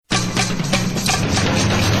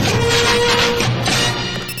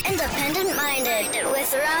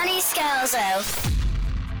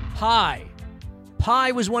Pie.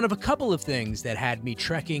 Pie was one of a couple of things that had me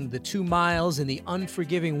trekking the 2 miles in the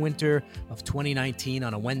unforgiving winter of 2019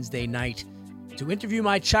 on a Wednesday night to interview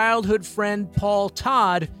my childhood friend Paul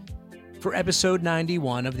Todd for episode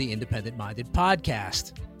 91 of the Independent Minded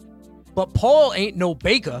podcast. But Paul ain't no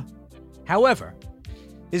baker. However,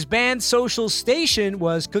 his band Social Station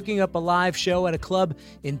was cooking up a live show at a club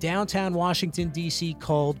in downtown Washington, D.C.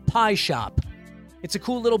 called Pie Shop. It's a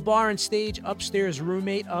cool little bar and stage upstairs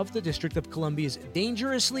roommate of the District of Columbia's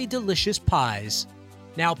Dangerously Delicious Pies.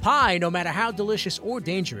 Now, pie, no matter how delicious or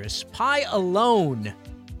dangerous, pie alone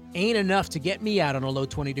ain't enough to get me out on a low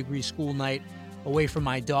 20-degree school night away from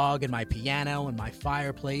my dog and my piano and my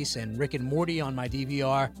fireplace and Rick and Morty on my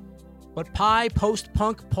DVR. But Pie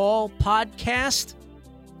Post-Punk Paul podcast?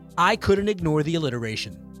 I couldn't ignore the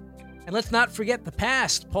alliteration. And let's not forget the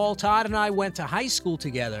past. Paul Todd and I went to high school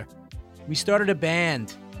together. We started a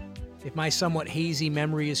band. If my somewhat hazy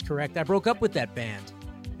memory is correct, I broke up with that band.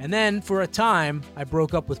 And then, for a time, I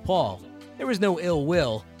broke up with Paul. There was no ill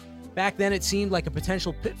will. Back then, it seemed like a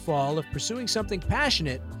potential pitfall of pursuing something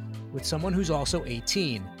passionate with someone who's also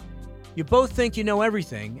 18. You both think you know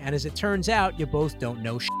everything, and as it turns out, you both don't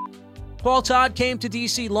know shit. Paul Todd came to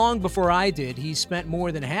D.C. long before I did. He spent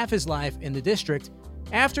more than half his life in the district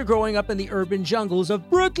after growing up in the urban jungles of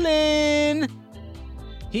Brooklyn.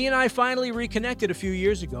 He and I finally reconnected a few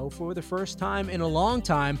years ago for the first time in a long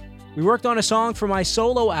time. We worked on a song for my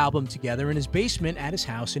solo album together in his basement at his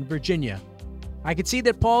house in Virginia. I could see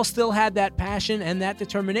that Paul still had that passion and that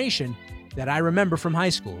determination that I remember from high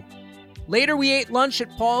school. Later, we ate lunch at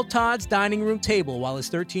Paul Todd's dining room table while his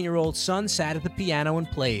 13-year-old son sat at the piano and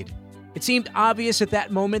played. It seemed obvious at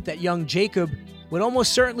that moment that young Jacob would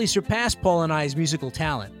almost certainly surpass Paul and I's musical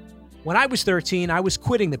talent. When I was 13, I was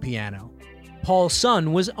quitting the piano. Paul's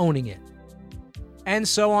son was owning it. And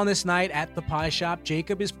so on this night at the Pie Shop,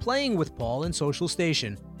 Jacob is playing with Paul in Social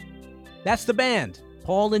Station. That's the band,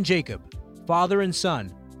 Paul and Jacob, father and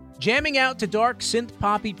son, jamming out to dark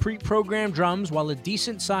synth-poppy pre-programmed drums while a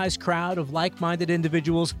decent-sized crowd of like-minded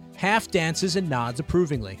individuals half dances and nods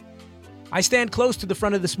approvingly. I stand close to the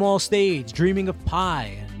front of the small stage, dreaming of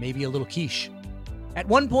pie and maybe a little quiche. At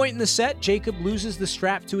one point in the set, Jacob loses the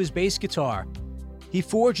strap to his bass guitar. He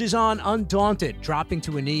forges on undaunted, dropping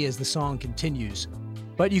to a knee as the song continues.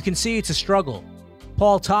 But you can see it's a struggle.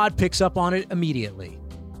 Paul Todd picks up on it immediately.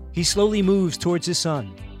 He slowly moves towards his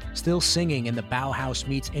son, still singing in the Bauhaus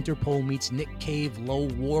meets Interpol meets Nick Cave low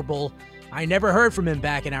warble I never heard from him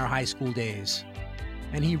back in our high school days.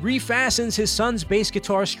 And he refastens his son's bass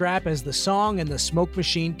guitar strap as the song and the smoke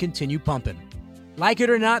machine continue pumping. Like it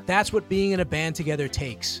or not, that's what being in a band together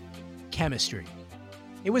takes. Chemistry.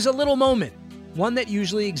 It was a little moment, one that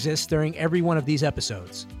usually exists during every one of these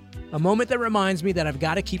episodes. A moment that reminds me that I've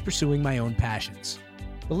got to keep pursuing my own passions.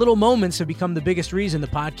 The little moments have become the biggest reason the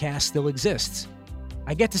podcast still exists.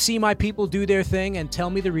 I get to see my people do their thing and tell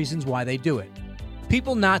me the reasons why they do it.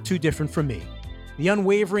 People not too different from me. The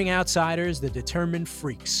unwavering outsiders, the determined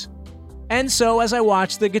freaks. And so, as I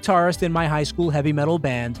watched the guitarist in my high school heavy metal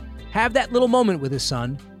band have that little moment with his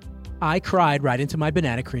son, I cried right into my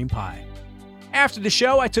banana cream pie. After the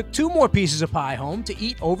show, I took 2 more pieces of pie home to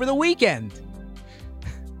eat over the weekend.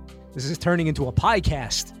 This is turning into a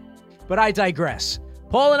piecast. But I digress.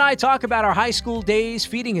 Paul and I talk about our high school days,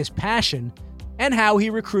 feeding his passion, and how he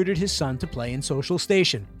recruited his son to play in Social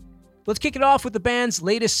Station. Let's kick it off with the band's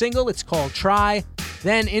latest single. It's called Try.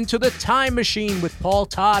 Then into the Time Machine with Paul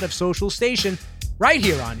Todd of Social Station, right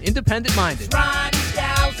here on Independent Minded. It's Ronnie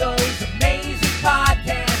Scalzo's amazing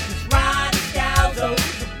podcast. It's Ronnie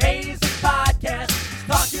Scalzo's amazing podcast. He's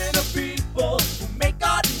talking to people who make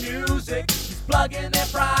art and music. He's plugging their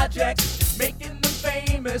projects, he's making them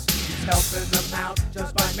famous. He's helping them out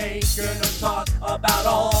just by making them talk about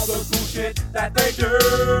all the cool shit that they do.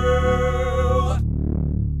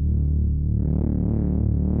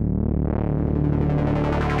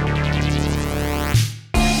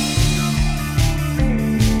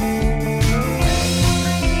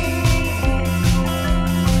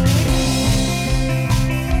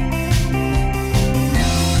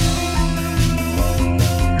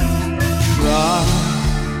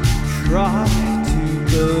 Try to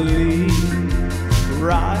believe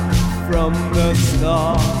right from the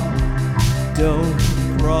start. Don't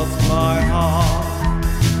cross my heart.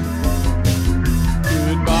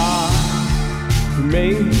 Goodbye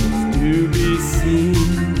remains to be seen.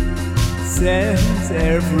 Says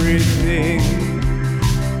everything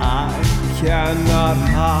I cannot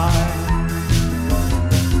hide.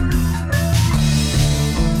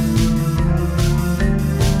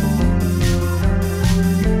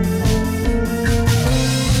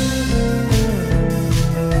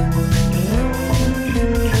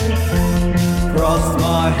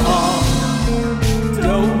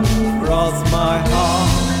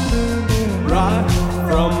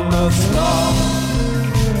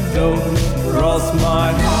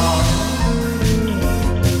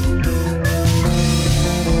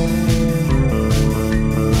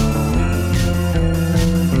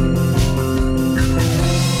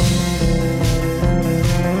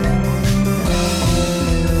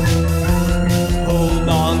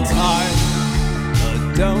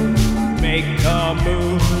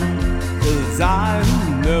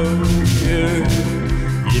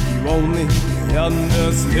 only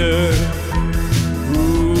understood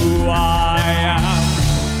who I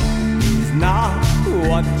am is not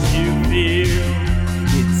what you feel.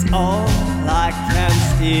 It's all I can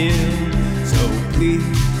steal. So please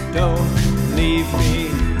don't leave me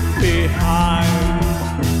behind.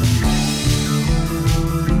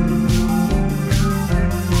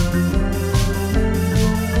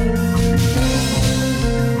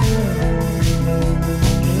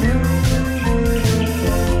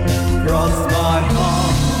 Cross my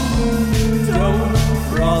heart, don't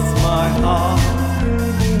cross my heart.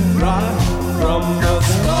 Right from the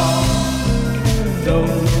start,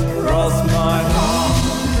 don't cross my heart.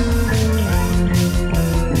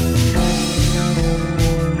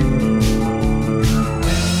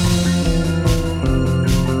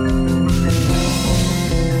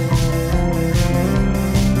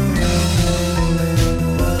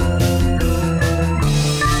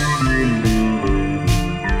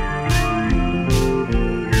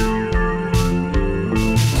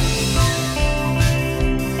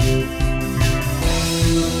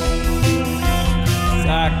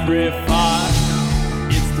 Sacrifice,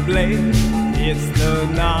 it's the blade, it's the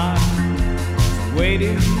knife.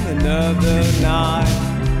 Waiting another night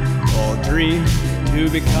for dreams to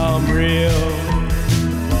become real.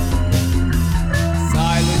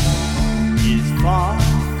 Silence is far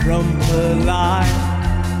from polite,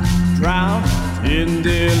 drowned in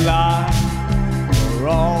delight. We're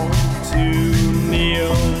all to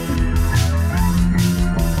kneel.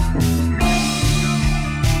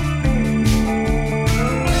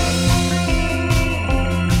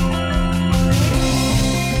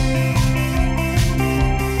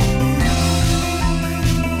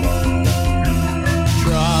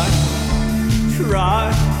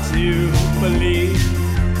 Try to believe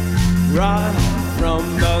right from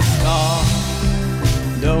the start.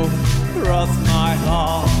 Don't cross my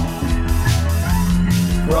heart.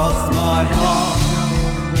 Cross my heart.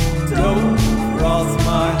 Don't cross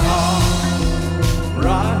my heart.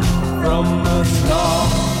 Right from the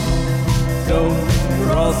start. Don't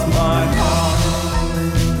cross my heart.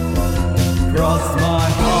 Cross my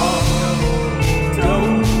heart.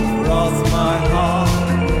 Don't cross my heart.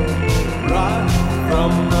 Right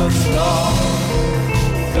from the start,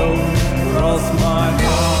 don't cross my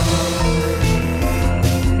heart.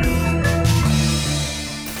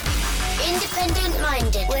 Independent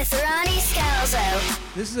Minded with Ronnie Scalzo.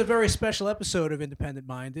 This is a very special episode of Independent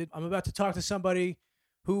Minded. I'm about to talk to somebody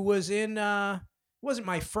who was in, wasn't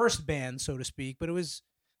my first band, so to speak, but it was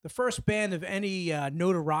the first band of any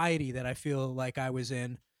notoriety that I feel like I was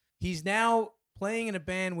in. He's now playing in a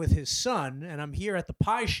band with his son, and I'm here at the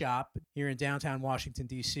Pie Shop here in downtown Washington,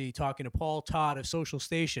 D.C., talking to Paul Todd of Social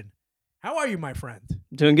Station. How are you, my friend?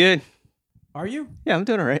 Doing good. Are you? Yeah, I'm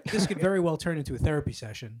doing all right. This could very well turn into a therapy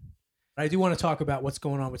session. I do want to talk about what's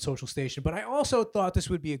going on with Social Station, but I also thought this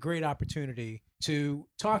would be a great opportunity to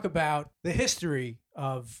talk about the history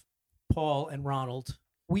of Paul and Ronald.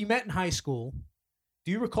 We met in high school.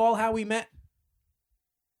 Do you recall how we met?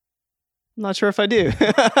 I'm not sure if I do.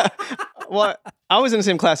 Well, I was in the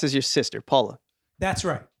same class as your sister, Paula. That's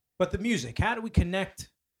right. But the music, how did we connect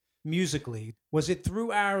musically? Was it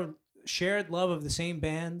through our shared love of the same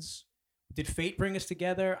bands? Did fate bring us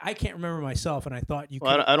together? I can't remember myself, and I thought you could.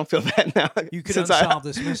 Well, I don't feel bad now. You could unsolve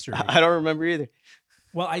this mystery. I don't remember either.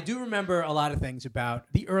 Well, I do remember a lot of things about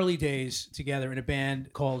the early days together in a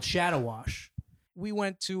band called Shadow Wash. We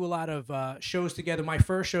went to a lot of shows together. My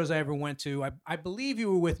first shows I ever went to, I believe you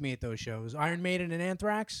were with me at those shows. Iron Maiden and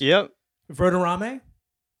Anthrax? Yep. Verderame?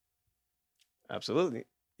 Absolutely.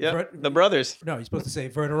 Yeah, the brothers. No, you're supposed to say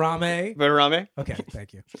Verderame. Verderame. Okay,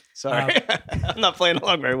 thank you. Sorry. I'm not playing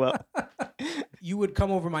along very well. You would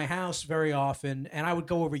come over my house very often, and I would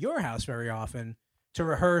go over your house very often to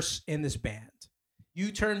rehearse in this band.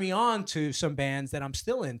 You turned me on to some bands that I'm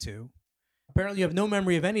still into. Apparently, you have no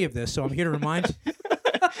memory of any of this, so I'm here to remind you.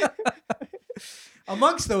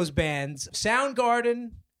 Amongst those bands,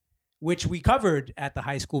 Soundgarden, which we covered at the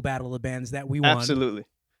high school battle of the bands that we won. Absolutely.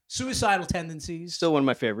 Suicidal Tendencies. Still one of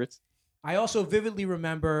my favorites. I also vividly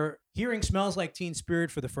remember hearing Smells Like Teen Spirit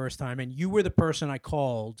for the first time, and you were the person I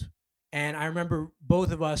called. And I remember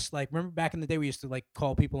both of us, remember back in the day we used to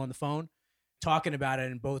call people on the phone, talking about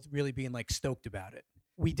it and both really being stoked about it.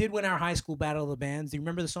 We did win our high school battle of the bands. Do you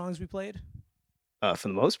remember the songs we played? For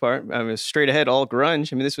the most part, I mean, straight ahead, all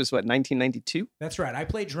grunge. I mean, this was 1992? That's right. I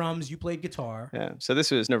played drums. You played guitar. Yeah. So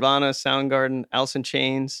this was Nirvana, Soundgarden, Alice in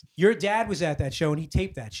Chains. Your dad was at that show, and he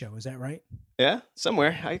taped that show. Is that right? Yeah,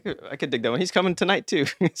 somewhere. I could dig that one. He's coming tonight, too.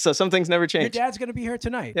 So some things never change. Your dad's going to be here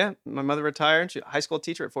tonight. Yeah. My mother retired. She's a high school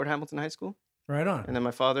teacher at Fort Hamilton High School. Right on. And then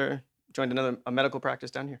my father joined a medical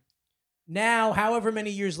practice down here. Now, however many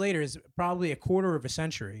years later, is probably a quarter of a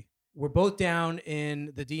century. We're both down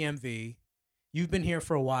in the DMV. You've been here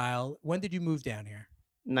for a while. When did you move down here?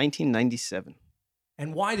 1997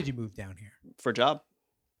 And why did you move down here? for a job.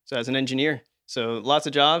 So as an engineer. So lots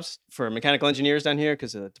of jobs for mechanical engineers down here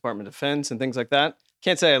because of the Department of Defense and things like that.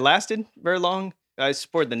 Can't say I lasted very long. I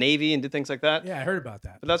supported the Navy and did things like that. Yeah, I heard about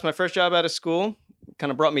that. But that's my first job out of school.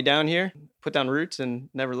 Kind of brought me down here, put down roots, and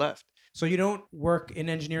never left. So you don't work in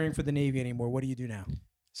engineering for the Navy anymore. What do you do now?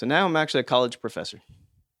 So now I'm actually a college professor.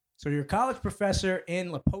 So you're a college professor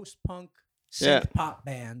in a post-punk synth Yeah. pop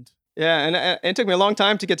band. Yeah, and it took me a long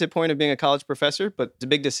time to get to the point of being a college professor, but it's a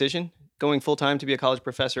big decision. Going full-time to be a college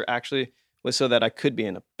professor actually was so that I could be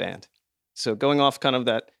in a band. So going off kind of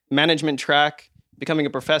that management track, becoming a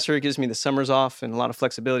professor gives me the summers off and a lot of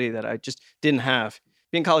flexibility that I just didn't have.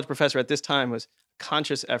 Being a college professor at this time was a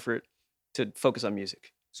conscious effort to focus on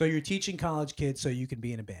music, So you're teaching college kids so you can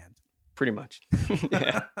be in a band. pretty much.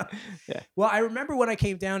 Yeah. Well, I remember when I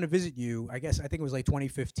came down to visit you, I think it was like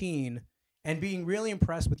 2015, and being really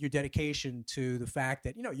impressed with your dedication to the fact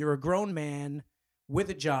that, you're a grown man with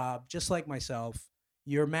a job, just like myself.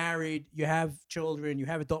 You're married, you have children, you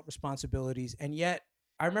have adult responsibilities, and yet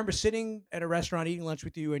I remember sitting at a restaurant eating lunch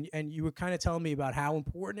with you, and you were kind of telling me about how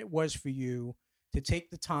important it was for you to take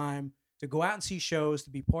the time to go out and see shows, to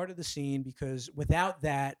be part of the scene, because without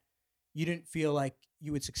that, you didn't feel like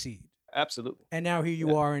you would succeed. Absolutely. And now here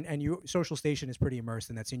you are, and your Social Station is pretty immersed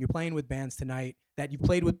in that scene. You're playing with bands tonight that you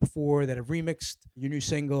played with before that have remixed your new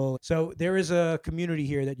single. So there is a community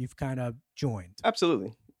here that you've kind of joined.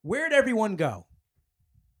 Absolutely. Where did everyone go?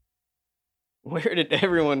 Where did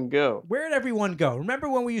everyone go? Where did everyone go? Remember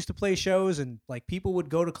when we used to play shows and like people would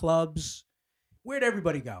go to clubs? Where'd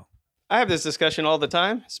everybody go? I have this discussion all the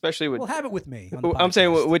time, especially with Well, have it with me. On the I'm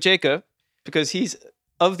saying podcast. with Jacob, because he's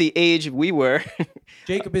of the age we were.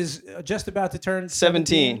 Jacob is just about to turn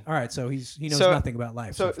 17. All right, so he knows So- nothing about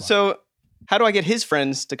life. So, far. So how do I get his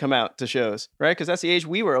friends to come out to shows, right? Because that's the age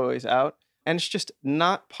we were always out, and it's just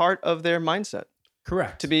not part of their mindset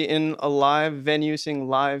Correct. to be in a live venue sing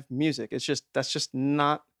live music. That's just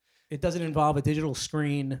not. It doesn't involve a digital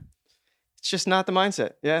screen. It's just not the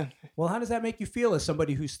mindset. Yeah. Well, how does that make you feel as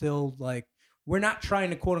somebody who's still like, we're not trying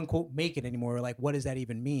to quote unquote make it anymore? Like, what does that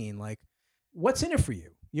even mean? Like, what's in it for you?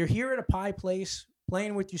 You're here at a pie place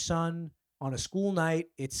playing with your son on a school night.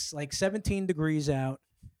 It's like 17 degrees out.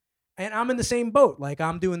 And I'm in the same boat. Like,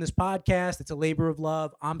 I'm doing this podcast. It's a labor of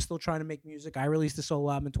love. I'm still trying to make music. I released a solo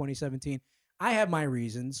album in 2017. I have my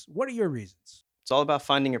reasons. What are your reasons? It's all about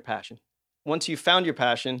finding your passion. Once you've found your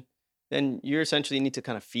passion, then you essentially need to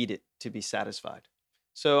kind of feed it to be satisfied.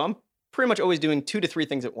 So I'm pretty much always doing 2 to 3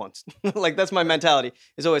 things at once. Like that's my mentality.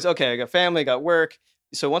 It's always, okay, I got family, I got work.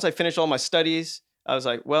 So once I finished all my studies, I was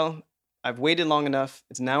like, well, I've waited long enough.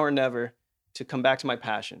 It's now or never to come back to my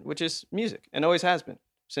passion, which is music, and always has been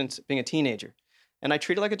since being a teenager. And I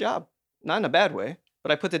treat it like a job, not in a bad way,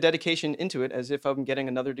 but I put the dedication into it as if I'm getting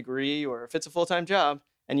another degree or if it's a full-time job,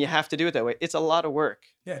 and you have to do it that way. It's a lot of work.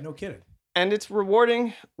 Yeah, no kidding. And it's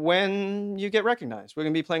rewarding when you get recognized. We're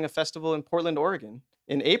going to be playing a festival in Portland, Oregon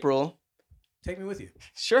in April. Take me with you.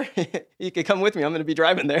 Sure, you can come with me. I'm going to be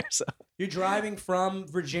driving there. So. You're driving from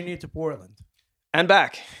Virginia to Portland. And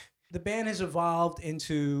back. The band has evolved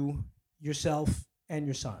into yourself and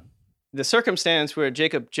your son. The circumstance where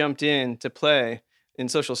Jacob jumped in to play in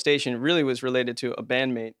Social Station really was related to a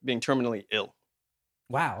bandmate being terminally ill.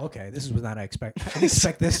 Wow. Okay. This is what I expect. I didn't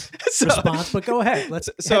expect this So- response, but go ahead. Let's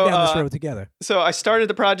so, head down this uh, road together. So I started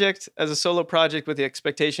the project as a solo project with the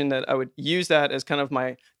expectation that I would use that as kind of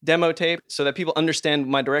my demo tape so that people understand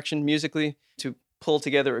my direction musically to pull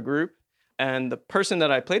together a group. And the person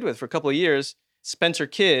that I played with for a couple of years, Spencer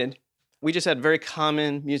Kidd, we just had very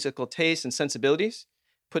common musical tastes and sensibilities,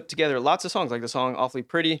 put together lots of songs, like the song Awfully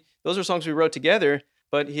Pretty. Those are songs we wrote together,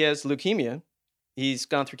 but he has leukemia. He's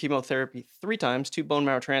gone through chemotherapy 3 times, 2 bone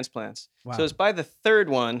marrow transplants. Wow. So it's by the third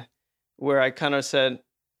one where I kind of said,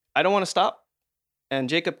 I don't want to stop. And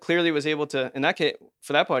Jacob clearly was able to, in that case,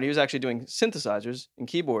 for that part, he was actually doing synthesizers and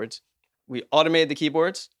keyboards. We automated the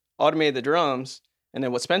keyboards, automated the drums, and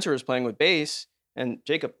then what Spencer was playing with bass, and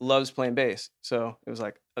Jacob loves playing bass. So it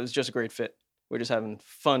was just a great fit. We're just having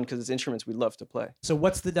fun because it's instruments we love to play. So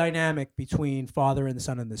what's the dynamic between father and the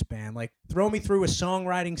son in this band? Like, throw me through a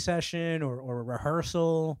songwriting session or a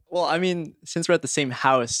rehearsal. Well, I mean, since we're at the same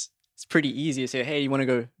house, it's pretty easy to say, hey, you want to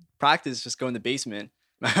go practice? Just go in the basement.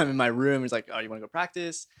 I'm in my room. It's like, oh, you want to go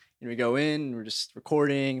practice? And we go in, we're just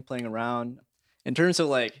recording, playing around. In terms of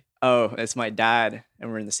like, oh, it's my dad and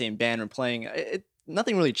we're in the same band, we're playing,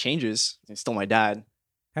 nothing really changes. It's still my dad.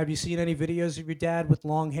 Have you seen any videos of your dad with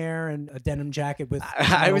long hair and a denim jacket with? I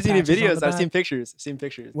haven't seen any metal patches on videos. the I've seen back? pictures. I've seen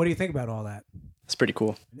pictures. What do you think about all that? It's pretty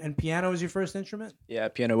cool. And piano was your first instrument? Yeah,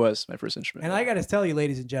 piano was my first instrument. And I got to tell you,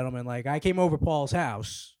 ladies and gentlemen, like I came over Paul's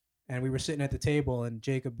house and we were sitting at the table and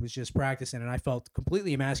Jacob was just practicing and I felt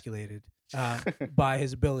completely emasculated by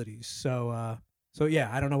his abilities. So yeah,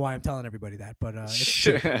 I don't know why I'm telling everybody that, but it's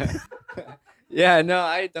true. Yeah, no,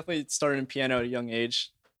 I definitely started in piano at a young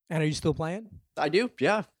age. And are you still playing? I do,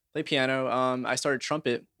 yeah. Play piano. I started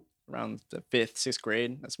trumpet around the 5th, 6th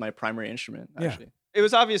grade. That's my primary instrument, Yeah. actually. It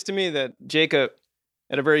was obvious to me that Jacob,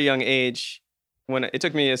 at a very young age, when it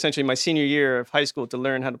took me essentially my senior year of high school to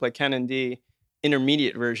learn how to play Canon D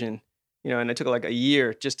intermediate version, and it took like a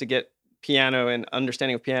year just to get piano and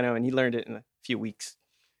understanding of piano, and he learned it in a few weeks.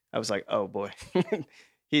 I was like, oh boy,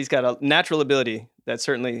 he's got a natural ability that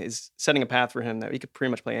certainly is setting a path for him that he could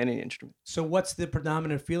pretty much play any instrument. So what's the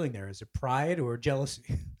predominant feeling there? Is it pride or jealousy?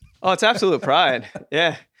 Oh, it's absolute pride.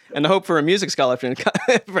 Yeah. And the hope for a music scholarship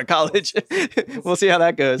for college. We'll see how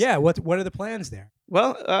that goes. Yeah. What are the plans there?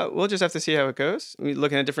 Well, we'll just have to see how it goes. We're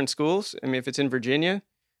looking at different schools. I mean, if it's in Virginia,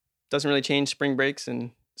 doesn't really change spring breaks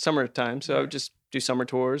and summertime. So I would just do summer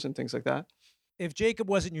tours and things like that. If Jacob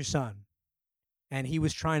wasn't your son and he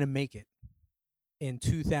was trying to make it in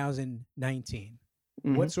 2019,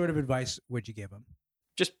 Mhm. what sort of advice would you give him?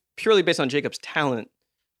 Just purely based on Jacob's talent,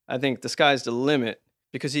 I think the sky's the limit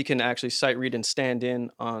because he can actually sight read and stand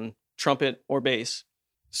in on trumpet or bass.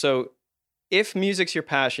 So if music's your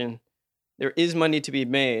passion, there is money to be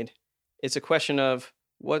made. It's a question of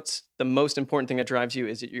what's the most important thing that drives you?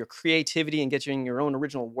 Is it your creativity and getting your own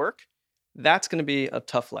original work? That's going to be a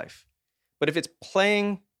tough life. But if it's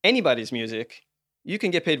playing anybody's music, you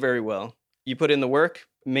can get paid very well. You put in the work,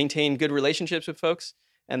 maintain good relationships with folks,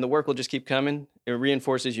 and the work will just keep coming. It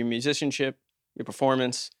reinforces your musicianship, your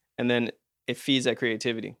performance, and then it feeds that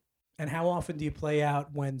creativity. And how often do you play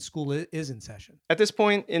out when school is in session? At this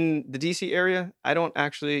point in the DC area, I don't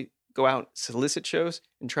actually go out, solicit shows,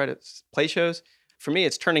 and try to play shows. For me,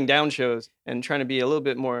 it's turning down shows and trying to be a little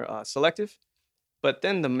bit more selective. But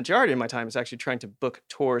then the majority of my time is actually trying to book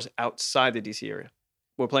tours outside the DC area.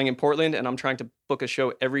 We're playing in Portland, and I'm trying to book a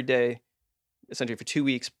show every day, essentially for 2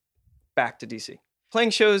 weeks, back to DC.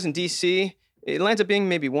 Playing shows in DC, it lands up being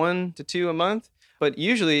maybe 1 to 2 a month. But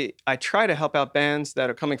usually I try to help out bands that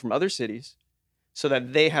are coming from other cities so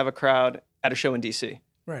that they have a crowd at a show in DC.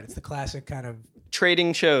 Right. It's the classic kind of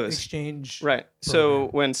Trading shows. exchange. Right. So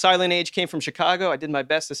program. when Silent Age came from Chicago, I did my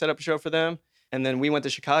best to set up a show for them. And then we went to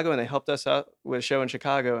Chicago and they helped us out with a show in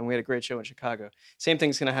Chicago. And we had a great show in Chicago. Same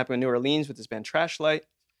thing's going to happen in New Orleans with this band Trashlight.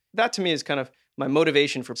 That to me is kind of my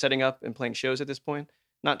motivation for setting up and playing shows at this point.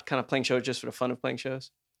 Not kind of playing shows just for the fun of playing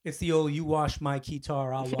shows. It's the old you wash my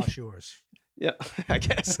guitar, I'll wash yours. Yeah, I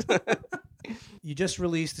guess. You just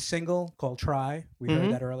released a single called Try. We Mhm.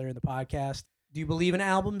 heard that earlier in the podcast. Do you believe in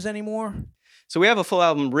albums anymore? So we have a full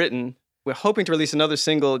album written. We're hoping to release another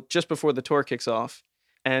single just before the tour kicks off.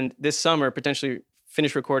 And this summer, potentially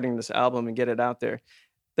finish recording this album and get it out there.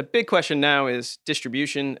 The big question now is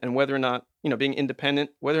distribution and whether or not, being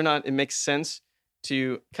independent, whether or not it makes sense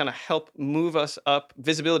to kind of help move us up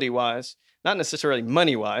visibility-wise, not necessarily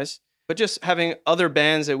money-wise, but just having other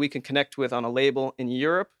bands that we can connect with on a label in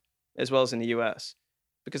Europe as well as in the US.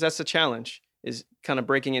 Because that's the challenge, is kind of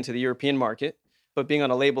breaking into the European market, but being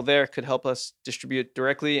on a label there could help us distribute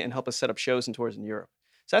directly and help us set up shows and tours in Europe.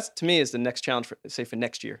 So that's, to me, is the next challenge for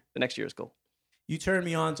next year, the next year's goal. You turned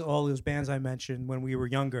me on to all those bands I mentioned when we were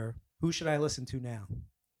younger. Who should I listen to now?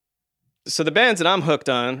 So the bands that I'm hooked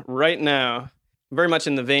on right now, very much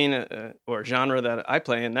in the vein or genre that I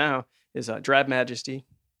play in now, is Drab Majesty,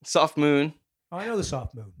 Soft Moon, Oh, I know the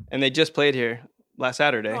Soft Moon. and they just played here last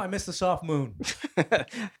Saturday. Oh, I missed the Soft Moon.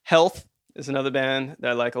 Health is another band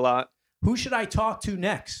that I like a lot. Who should I talk to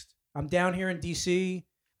next? I'm down here in DC.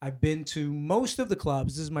 I've been to most of the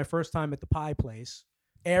clubs. This is my first time at the Pie Place.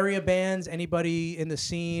 Area bands, anybody in the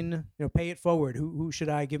scene, pay it forward. Who should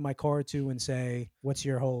I give my card to and say, what's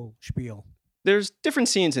your whole spiel? There's different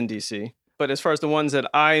scenes in DC, but as far as the ones that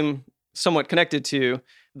I'm somewhat connected to,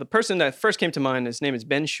 the person that first came to mind, his name is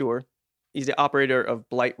Ben Shore. He's the operator of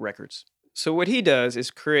Blight Records. So what he does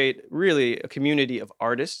is create really a community of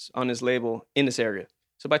artists on his label in this area.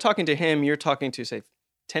 So by talking to him, you're talking to, say,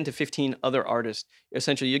 10 to 15 other artists.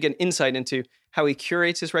 Essentially, you get insight into how he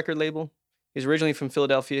curates his record label. He's originally from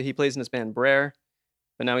Philadelphia. He plays in this band Brer,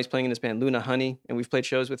 but now he's playing in this band Luna Honey, and we've played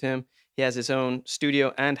shows with him. He has his own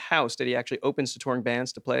studio and house that he actually opens to touring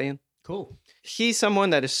bands to play in. Cool. He's someone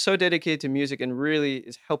that is so dedicated to music and really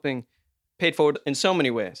is helping pay it forward in so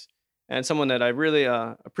many ways. And someone that I really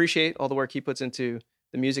appreciate all the work he puts into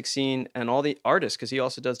the music scene and all the artists, because he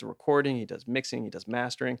also does the recording, he does mixing, he does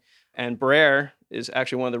mastering. And Brer is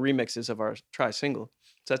actually one of the remixes of our Try single.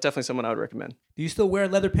 So that's definitely someone I would recommend. Do you still wear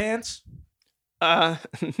leather pants? No,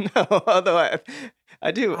 although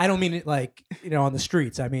I do. I don't mean it like, on the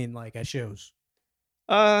streets. I mean like at shows.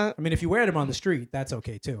 I mean, if you wear them on the street, that's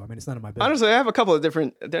okay too. I mean, it's none of my business. Honestly, I have a couple of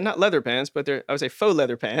different, they're not leather pants, but they're, I would say, faux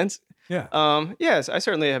leather pants. Yeah. Yes, I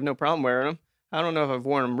certainly have no problem wearing them. I don't know if I've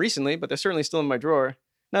worn them recently, but they're certainly still in my drawer.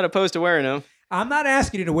 Not opposed to wearing them. I'm not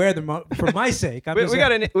asking you to wear them for my sake. We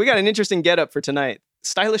got an interesting getup for tonight.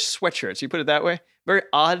 Stylish sweatshirts, you put it that way. Very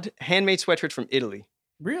odd handmade sweatshirts from Italy.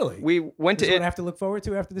 Really? We went This to is what I have to look forward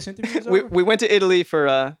to after this interview is over? we went to Italy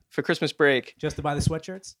for Christmas break. Just to buy the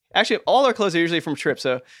sweatshirts? Actually, all our clothes are usually from trips.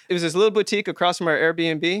 So it was this little boutique across from our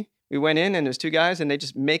Airbnb. We went in and there's two guys and they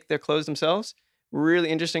just make their clothes themselves. Really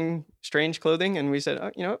interesting, strange clothing. And we said,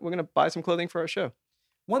 oh, you know what? We're going to buy some clothing for our show.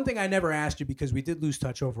 One thing I never asked you, because we did lose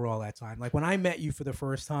touch overall that time. Like when I met you for the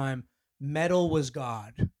first time, metal was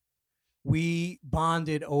God. We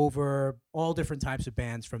bonded over all different types of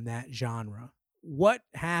bands from that genre. What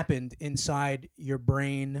happened inside your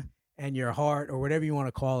brain and your heart, or whatever you want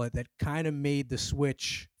to call it, that kind of made the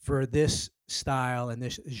switch for this style and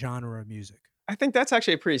this genre of music? I think that's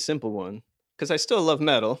actually a pretty simple one, because I still love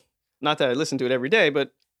metal. Not that I listen to it every day,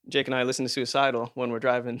 but Jake and I listen to Suicidal when we're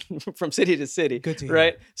driving from city to city. Good to hear.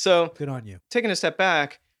 Right? So Good on you. taking a step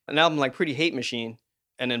back, an album like Pretty Hate Machine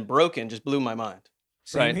and then Broken just blew my mind.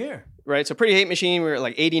 Same Right. here. Right? So Pretty Hate Machine, we were at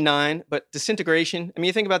like 89, but Disintegration, I mean,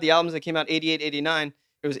 you think about the albums that came out 88, 89,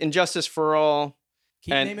 it was Injustice for All,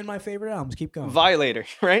 Keep And- naming my favorite albums. Keep going. Violator,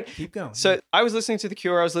 right? Keep going. So I was listening to The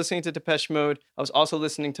Cure, I was listening to Depeche Mode, I was also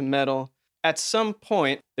listening to metal. At some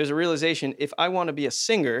point, there's a realization, if I want to be a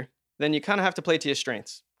singer, then you kind of have to play to your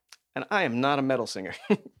strengths. And I am not a metal singer.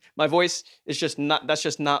 My voice is just not, that's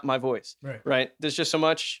just not my voice, right? There's just so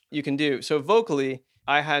much you can do. So vocally,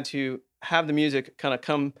 I had to have the music kind of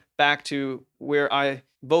come back to where I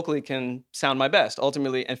vocally can sound my best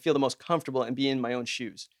ultimately and feel the most comfortable and be in my own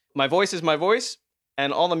shoes. My voice is my voice,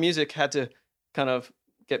 and all the music had to kind of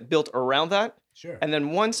get built around that. Sure. And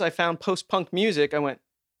then once I found post-punk music, I went,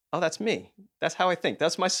 oh, that's me. That's how I think.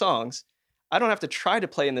 That's my songs. I don't have to try to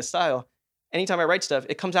play in this style. Anytime I write stuff,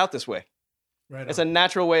 it comes out this way. Right. It's a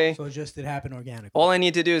natural way. So it happened organically. All I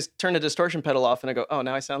need to do is turn the distortion pedal off and I go, oh,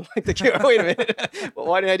 now I sound like The Cure. Wait a minute. Well,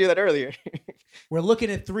 why didn't I do that earlier? We're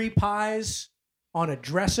looking at 3 pies on a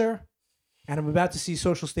dresser, and I'm about to see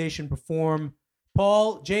Social Station perform.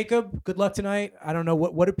 Paul, Jacob, good luck tonight. I don't know,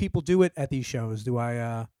 what do people do at these shows?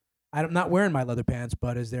 I'm not wearing my leather pants,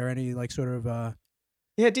 but is there any like sort of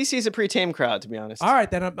Yeah, DC is a pretty tame crowd, to be honest. All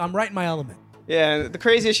right, then I'm right in my element. Yeah, the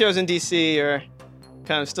craziest shows in DC are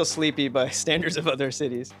kind of still sleepy by standards of other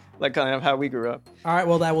cities, like kind of how we grew up. All right,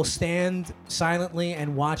 well, I will stand silently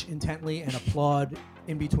and watch intently and applaud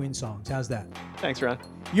in between songs. How's that? Thanks, Ron.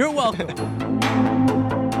 You're welcome.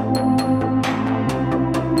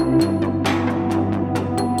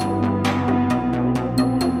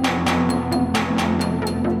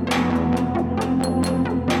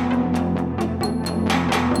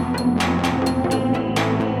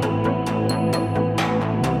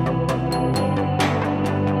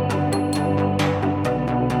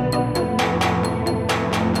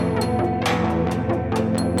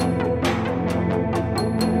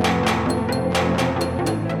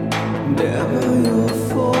 Never you'll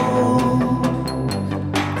fall,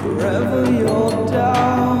 forever you're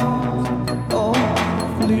down.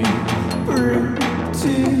 Awfully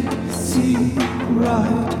pretty, see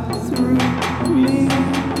right through me.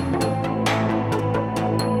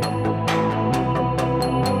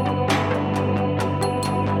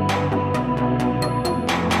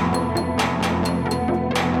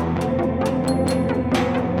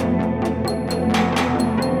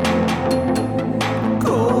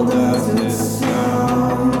 Cold as it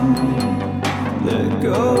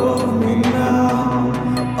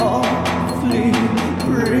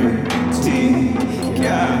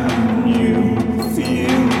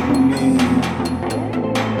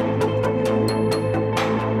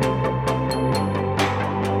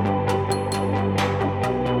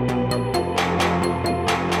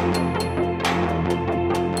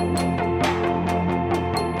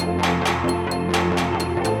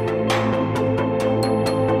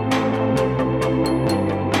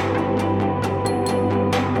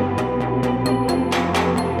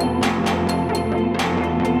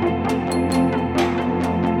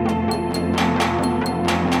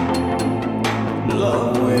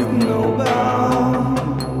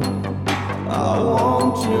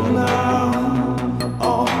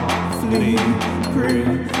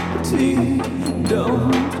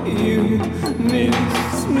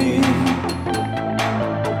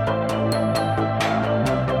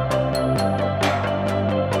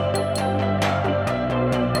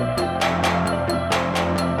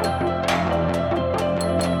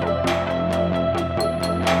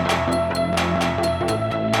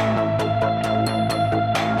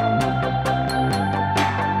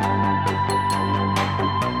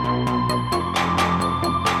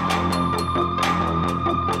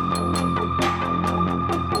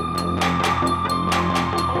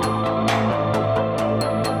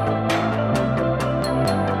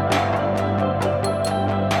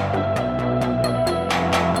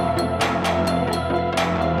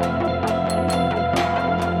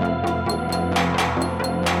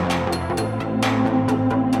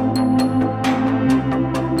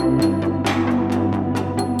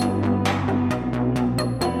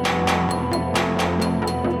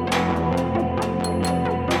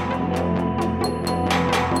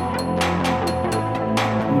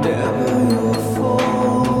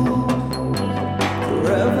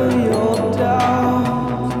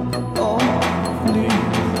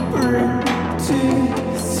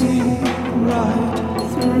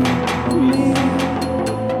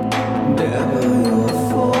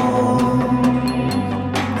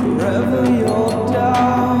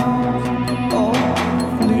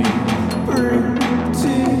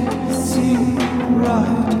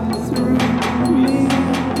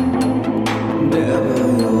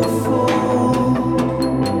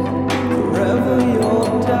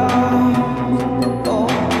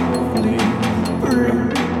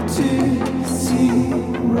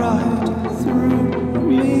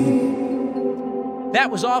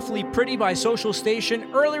That was Awfully Pretty by Social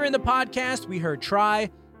Station. Earlier in the podcast, we heard Try,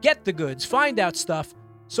 Get the Goods, Find Out Stuff,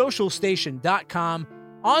 socialstation.com,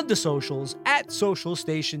 on the socials, at Social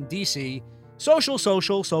Station DC,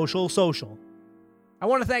 social. I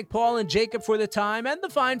want to thank Paul and Jacob for the time and the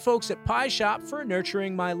fine folks at Pie Shop for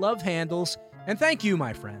nurturing my love handles. And thank you,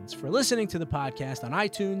 my friends, for listening to the podcast on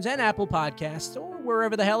iTunes and Apple Podcasts or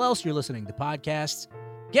wherever the hell else you're listening to podcasts.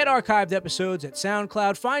 Get archived episodes at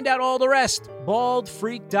SoundCloud. Find out all the rest.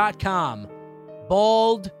 Baldfreak.com.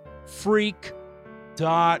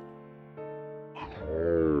 Baldfreak.com.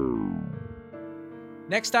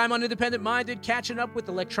 Next time on Independent Minded, catching up with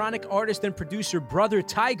electronic artist and producer Brother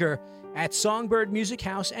Tiger at Songbird Music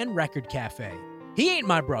House and Record Cafe. He ain't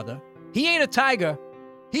my brother. He ain't a tiger.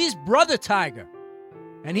 He's Brother Tiger.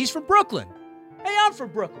 And he's from Brooklyn. Hey, I'm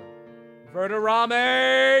from Brooklyn.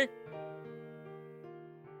 Verderame.